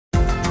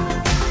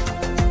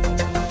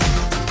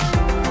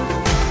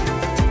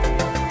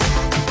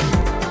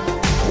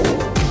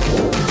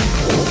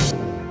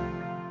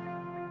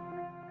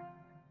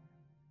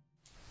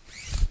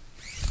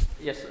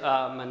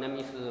my name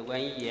is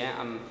Wenyi.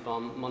 I'm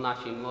from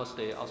Monash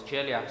University,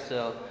 Australia.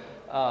 So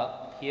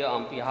here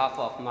on behalf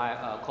of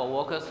my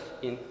co-workers,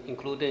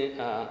 including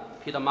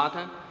Peter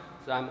Mutton,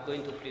 so I'm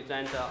going to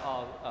present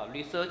our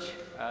research.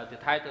 The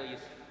title is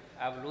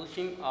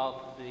Evolution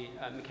of the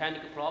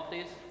Mechanical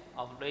Properties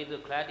of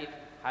Laser-Cladded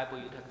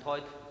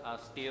Hypereutectoid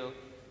Steel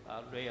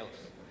Rails.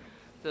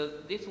 So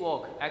this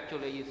work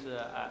actually is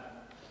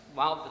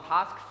one of the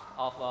tasks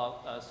of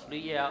a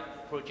 3-year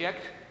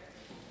project.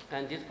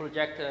 And this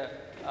project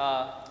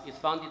is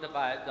funded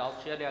by the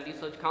Australia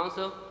Research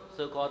Council,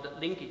 so-called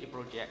Linkage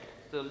Project.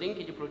 So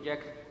Linkage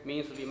Project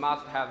means we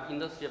must have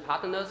industry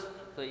partners.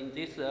 So in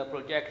this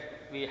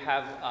project, we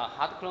have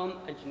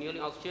Hardchrome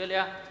Engineering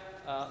Australia,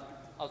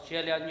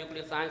 Australia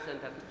Nuclear Science and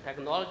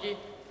Technology,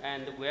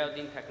 and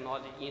Welding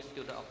Technology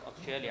Institute of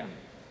Australia.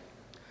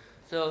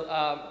 So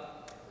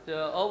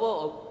the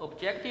overall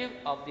objective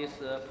of this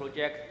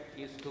project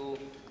is to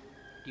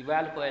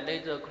develop a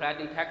laser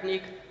cladding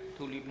technique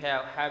to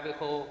repair heavy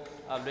hull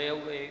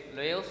railway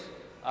rails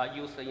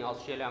used in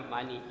Australian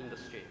mining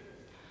industry.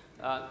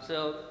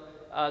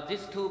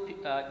 These two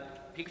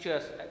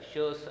pictures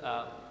shows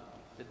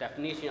the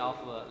definition of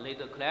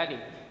laser cladding,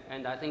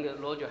 and I think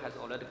Roger has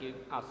already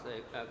given us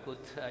a good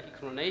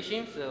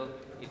explanation, so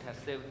it has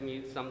saved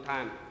me some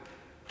time.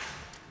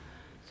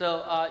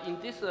 So in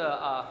this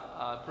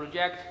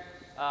project,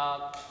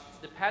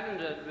 the pattern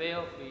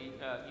rail we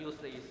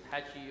used is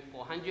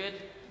HE400,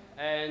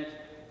 and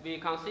we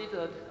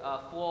considered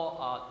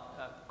 4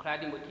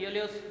 cladding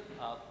materials,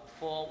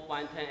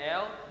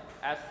 410L,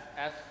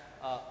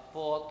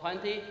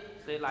 S420,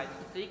 Light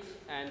 6,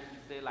 and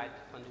Light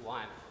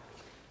 21.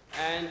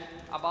 And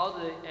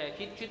about the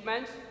heat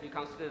treatment, we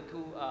considered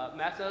 2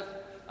 methods.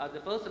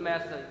 The first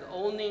method is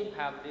only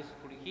have this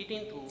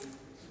preheating to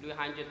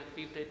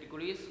 350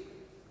 degrees,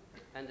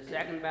 and the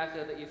second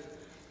method is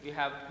we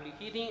have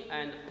preheating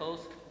and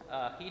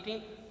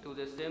post-heating to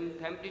the same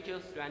temperature,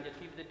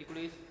 350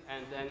 degrees,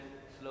 and then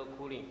slow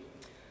cooling.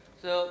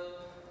 So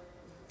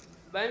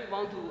when we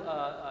want to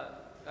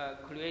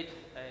create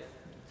a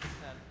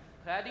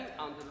cladding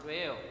on the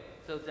rail,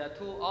 so there are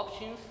 2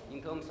 options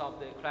in terms of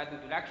the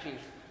cladding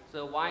directions.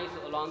 So one is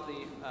along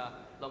the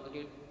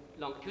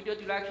longitudinal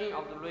direction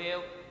of the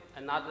rail,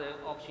 another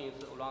option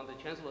is along the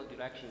transverse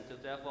direction. So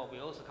therefore, we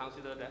also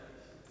consider that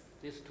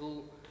these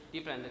 2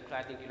 different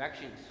cladding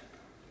directions.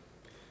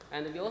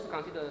 And we also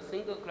consider a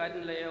single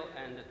cladding layer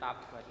and a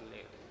double cladding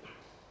layer.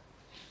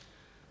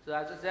 So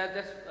as I said,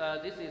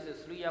 this is a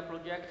 3-year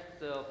project.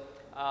 So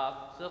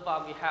so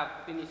far we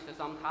have finished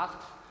some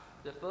tasks.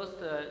 The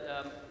first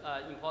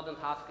important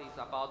task is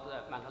about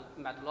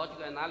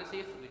metallurgical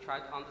analysis. We try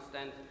to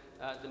understand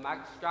the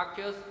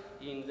microstructures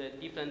in the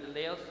different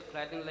layers,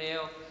 cladding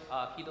layer,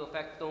 heat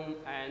effect zone,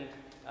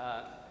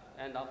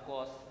 and of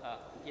course,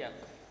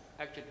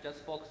 actually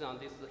just focus on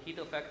this heat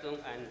effect zone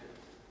and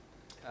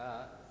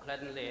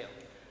cladding layer.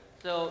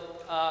 So,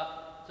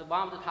 so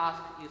one of the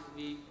tasks is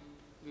we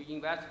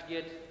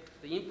investigate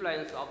the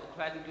influence of the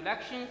cladding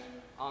directions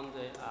on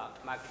the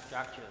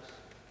microstructures.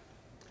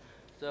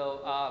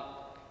 So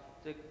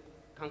the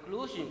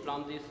conclusion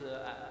from this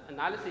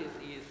analysis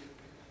is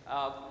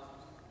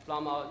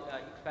from our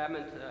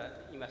experiment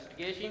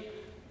investigation,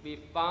 we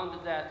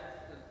found that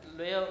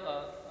rail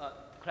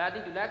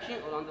cladding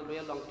direction along the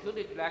rail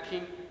longitudinal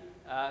direction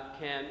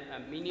can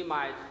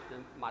minimize the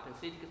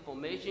martensitic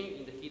formation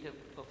in the heat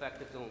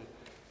effect zone.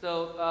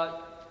 So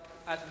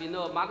as we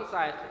know,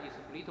 martensite is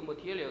a brittle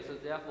material, so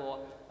therefore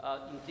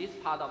in this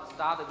part of the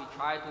study we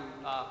try to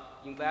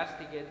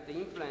investigate the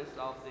influence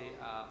of the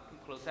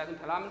cross-sectional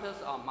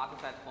parameters on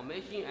martensite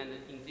formation, and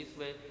in this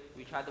way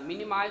we try to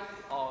minimize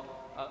or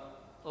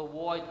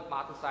avoid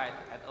martensite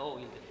at all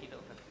in the heat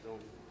effect zone.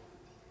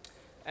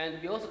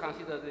 And we also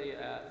consider the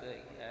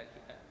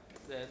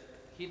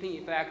heating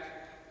effect.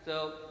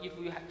 So if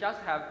we just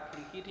have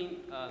preheating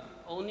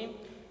only,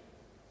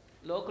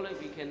 locally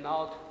we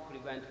cannot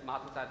prevent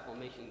martensite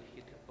formation in the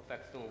heat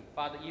effect zone.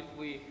 But if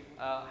we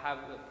have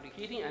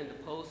preheating and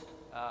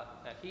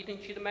post-heating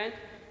treatment,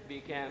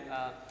 we can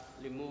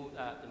remove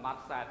the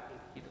martensite in the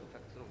heat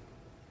effect zone.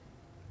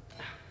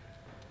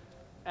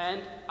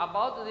 And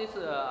about this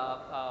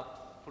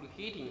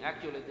preheating,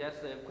 actually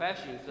there's a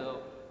question.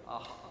 So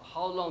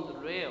how long the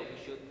rail we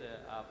should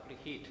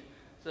preheat?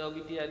 So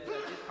we did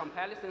this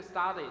comparison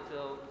study.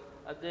 So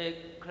the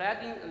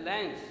cladding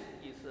length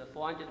is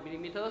 400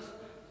 millimeters.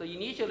 So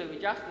initially we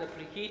just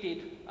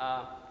preheated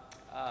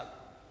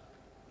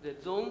the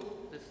zone.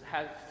 This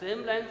has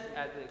same length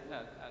as the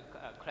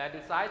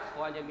cladding size,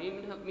 400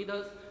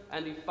 millimeters,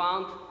 and we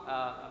found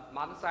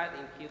martensite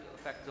in heat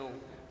effect zone.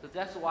 So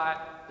that's why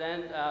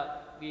then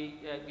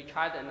we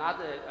tried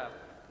another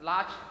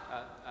large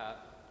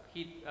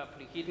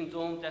preheating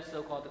zone, that's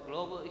so-called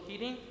global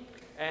heating,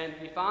 and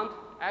we found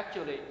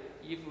actually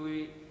if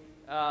we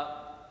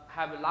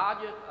have a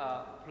larger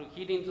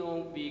preheating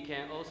zone, we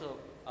can also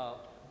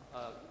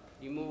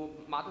remove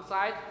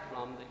martensite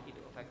from the heat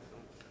effect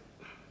zone.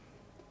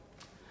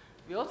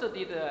 We also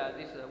did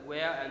this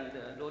wear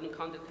and loading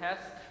contact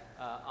test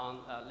on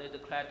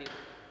laser-cladded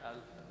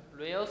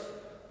rails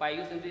by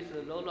using this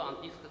roller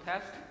on disk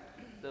test.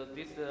 So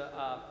this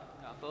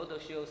photo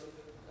shows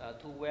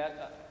two wear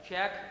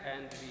check,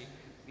 and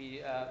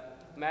we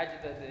measure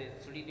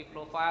the 3D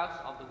profiles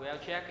of the wear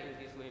check. In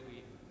this way,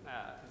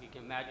 we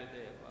can measure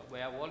the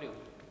wear volume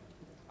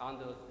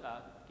under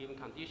given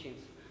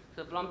conditions.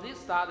 So from this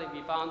study,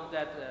 we found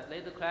that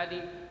laser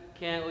cladding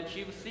can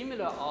achieve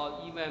similar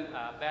or even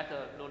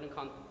better loading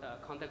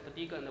contact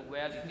fatigue and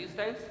wear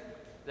resistance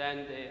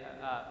than the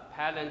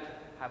parent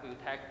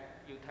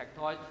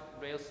hypereutictoid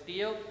rail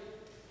steel.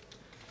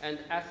 And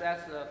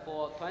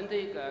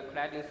SS420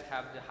 claddings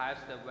have the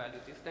highest wear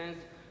resistance,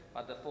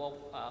 but the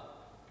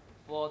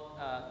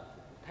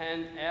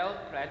 410L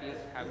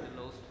claddings have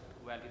the lowest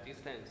wear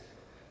resistance.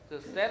 So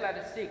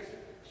CLADDED 6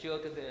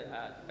 showed the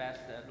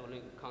best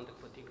loading contact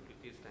fatigue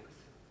resistance.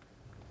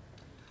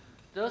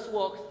 Those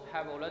works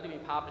have already been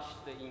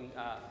published in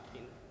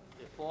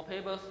 4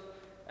 papers,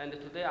 and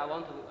today I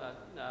want to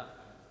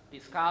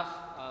discuss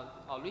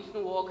our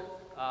recent work.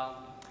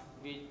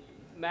 We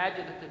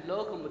measured the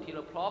local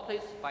material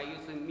properties by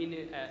using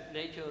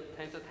miniature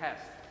tensor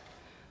test.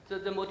 So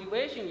the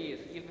motivation is,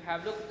 if you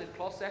have looked at the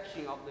cross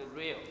section of the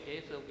rail,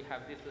 okay, so we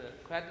have this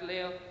cladded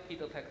layer,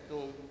 heat effect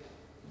zone.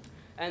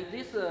 And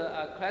these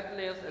cladded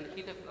layers and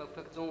heat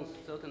effect zones,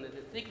 certainly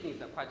the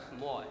thickness are quite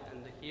small.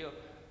 And here,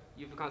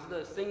 if you consider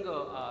a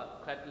single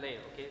cladded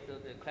layer, okay, so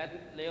the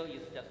cladded layer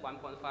is just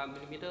 1.5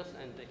 millimeters,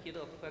 and the heat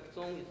effect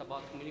zone is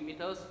about 2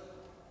 millimeters.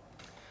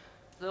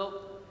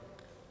 So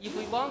if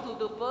we want to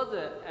do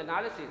further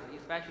analysis,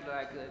 especially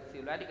like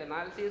theoretic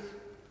analysis,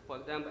 for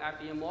example,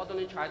 FEM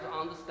modeling, try to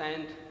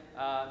understand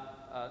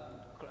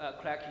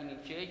crack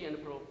initiation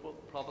and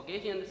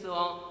propagation and so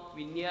on,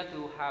 we need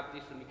to have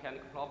these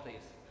mechanical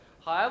properties.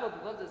 However,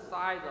 because the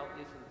size of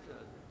these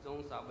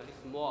zones are very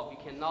small, we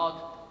cannot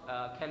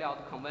carry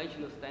out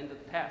conventional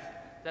standard test.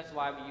 That's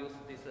why we use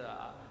this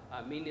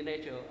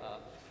miniature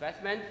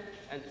specimen,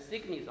 and the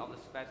thickness of the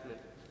specimen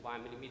is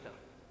 1 millimeter.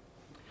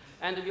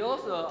 And we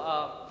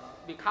also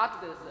we cut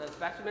the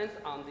specimens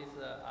on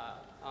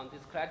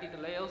these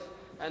cladded layers,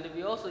 and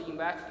we also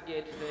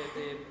investigate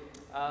the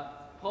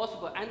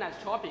possible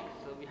anisotropic.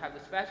 So we have the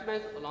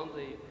specimens along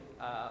the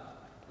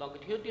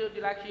longitudinal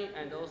direction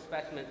and those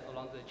specimens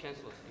along the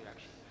transverse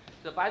direction.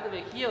 So by the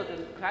way, here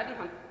the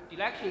cladding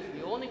directions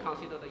we only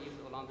consider the use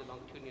along the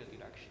longitudinal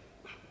direction.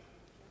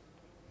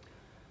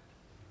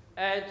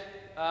 And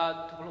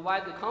to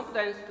provide the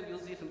confidence to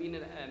use these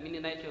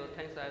miniature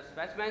tensile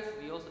specimens,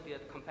 we also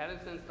did a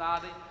comparison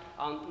study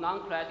on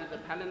non-cladded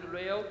parent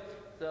rail.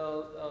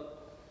 So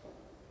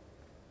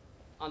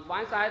on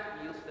one side,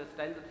 we used the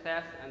standard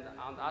test, and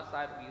on the other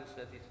side, we used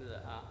this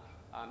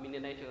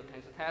miniature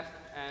tensor test.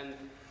 And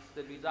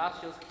the result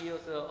shows here,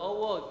 so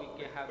overall, we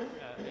can have a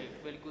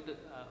very good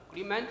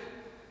agreement.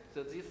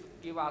 So this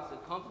gives us the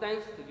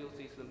confidence to use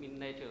these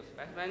miniature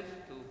specimens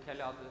to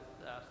carry out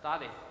the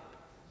study.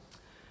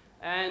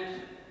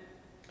 And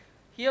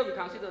here we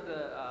consider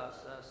the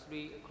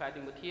 3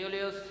 cladding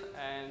materials,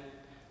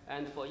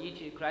 and for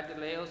each cladded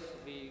layers,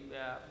 we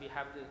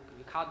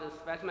cut the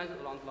specimens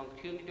along the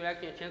longitudinal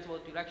direction and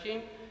transverse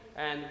direction,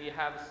 and we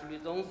have 3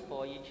 zones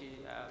for each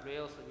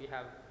rails. We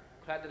have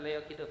cladded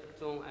layer, heat effect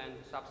zone, and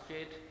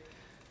substrate.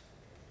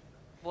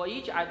 For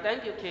each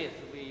identical case,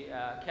 we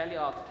carry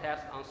out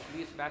tests on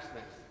 3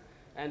 specimens,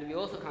 and we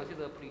also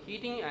consider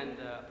preheating and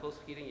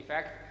post-heating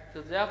effect.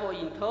 So therefore,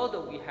 in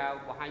total, we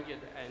have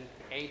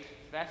 108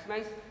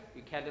 specimens.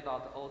 We carried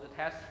out all the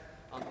tests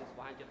on these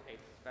 108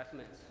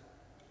 specimens.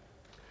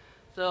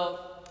 So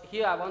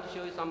here I want to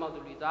show you some of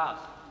the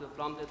results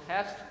from the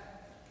test.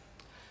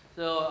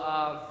 So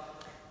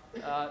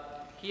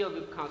here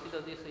we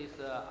consider this is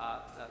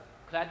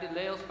cladded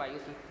layers by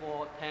using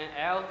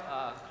 410L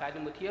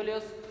cladding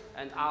materials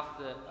and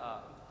after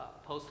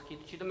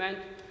post-heat treatment.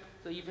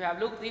 So if you have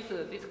looked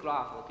at this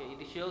graph, okay,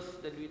 it shows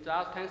the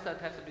results, tensor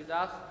test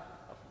results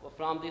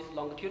from these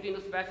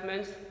longitudinal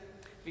specimens.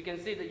 We can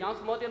see the Young's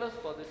modulus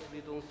for these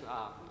 3 zones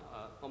are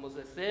almost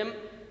the same.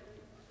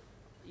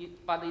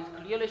 But it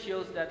clearly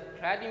shows that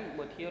cladding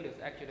materials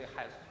actually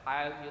has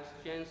higher yield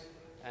strength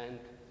and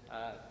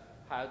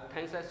higher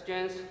tensile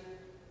strength.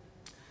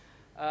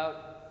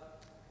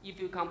 If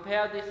you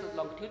compare these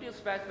longitudinal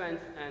specimens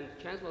and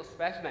transverse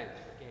specimens,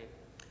 okay,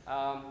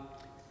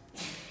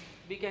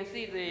 we can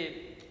see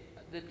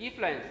the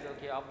difference,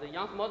 okay, of the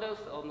Young's modulus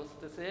almost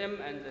the same,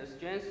 and the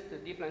strength, the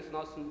difference is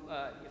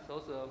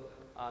also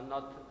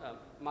not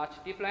much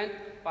different,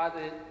 but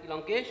the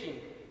elongation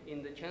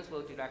in the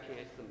transverse direction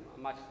is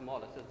much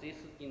smaller. So this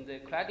in the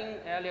cladding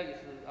area is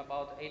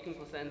about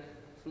 18%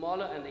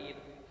 smaller, and the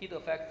heat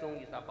effect zone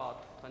is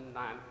about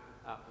 29%.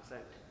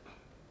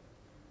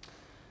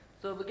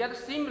 So we get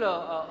similar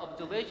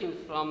observations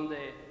from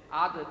the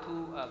other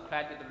 2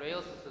 cladded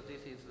rails. So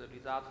this is the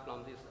result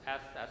from this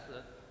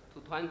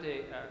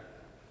SS220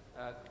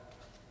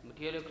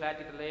 material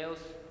cladded layers,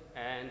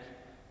 and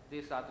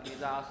these are the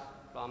results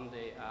from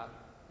the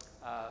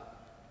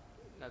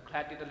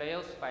cladded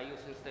layers by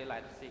using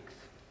CLADDED 6.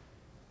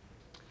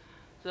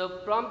 So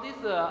from this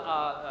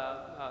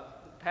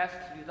test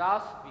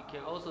results, we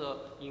can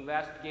also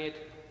investigate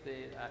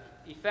the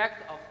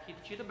effect of heat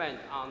treatment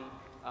on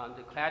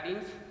the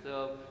claddings.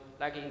 So,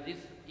 like in this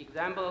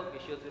example, we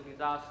show the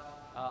results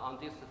on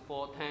this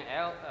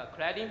 410L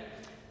cladding,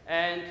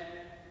 and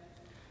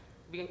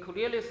we can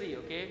clearly see,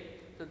 okay,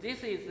 so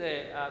this is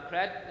the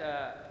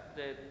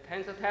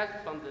tensor test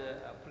from the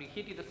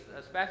preheated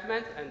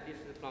specimen, and this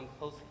is from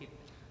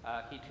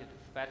post-heated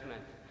specimen.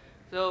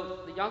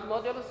 So the Young's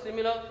model is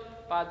similar,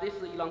 but this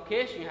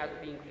elongation has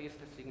been increased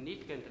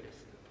significantly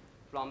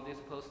from this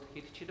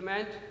post-heat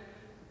treatment,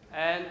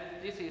 and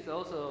this is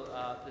also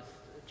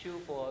true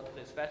for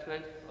the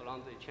specimen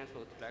along the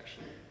transport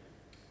direction.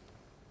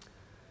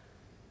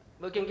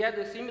 We can get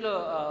the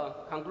similar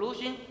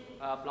conclusion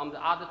from the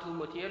other two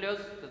materials.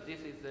 So this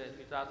is the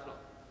result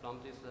from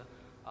this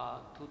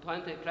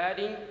 220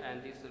 cladding,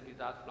 and this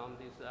result from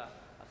this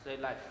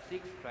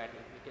 3.6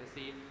 cladding. You can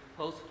see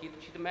post-heat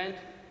treatment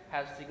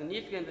has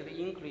significantly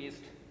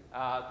increased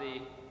the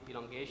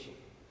elongation.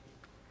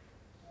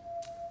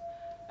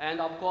 And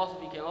of course,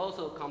 we can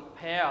also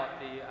compare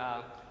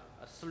the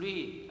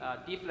three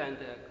different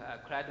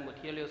cladding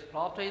materials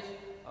properties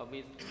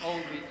with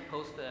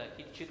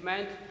post-heat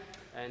treatment.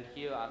 And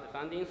here are the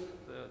findings.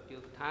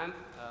 Due to time,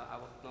 I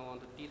will not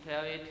want to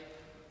detail it.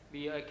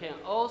 We can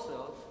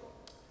also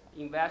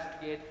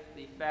investigate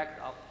the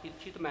effect of heat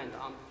treatment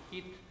on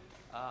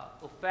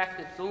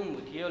heat-affected zone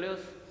materials.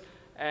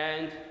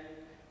 And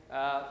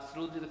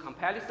through the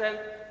comparison,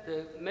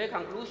 the main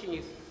conclusion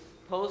is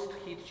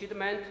post-heat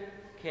treatment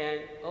can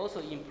also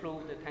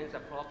improve the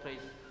tensile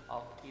properties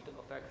of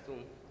heat-affected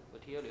zone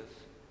materials.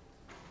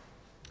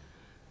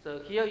 So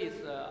here is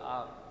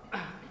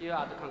here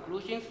are the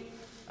conclusions.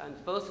 And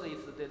first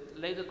is the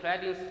laser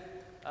claddings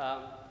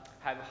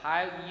have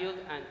high yield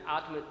and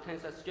ultimate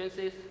tensile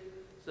strengths.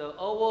 So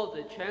overall,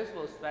 the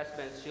transverse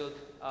specimens showed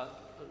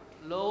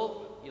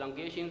low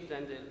elongation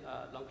than the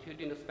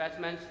longitudinal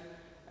specimens,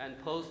 and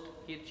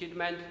post-heat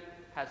treatment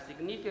has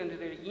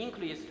significantly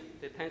increased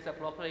the tensile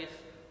properties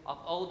of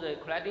all the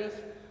claddings,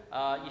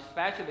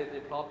 especially the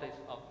properties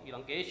of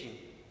elongation.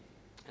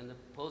 And the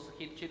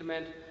post-heat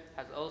treatment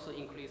has also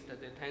increased the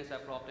tensile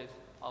properties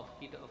of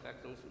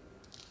heat-affected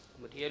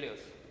materials.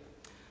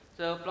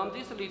 So from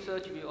this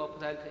research, we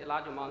obtained a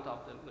large amount of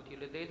the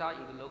material data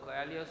in the local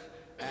areas,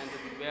 and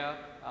we will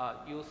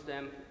use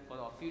them for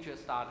our future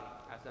study,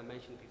 as I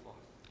mentioned before.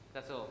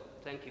 That's all.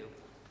 Thank you.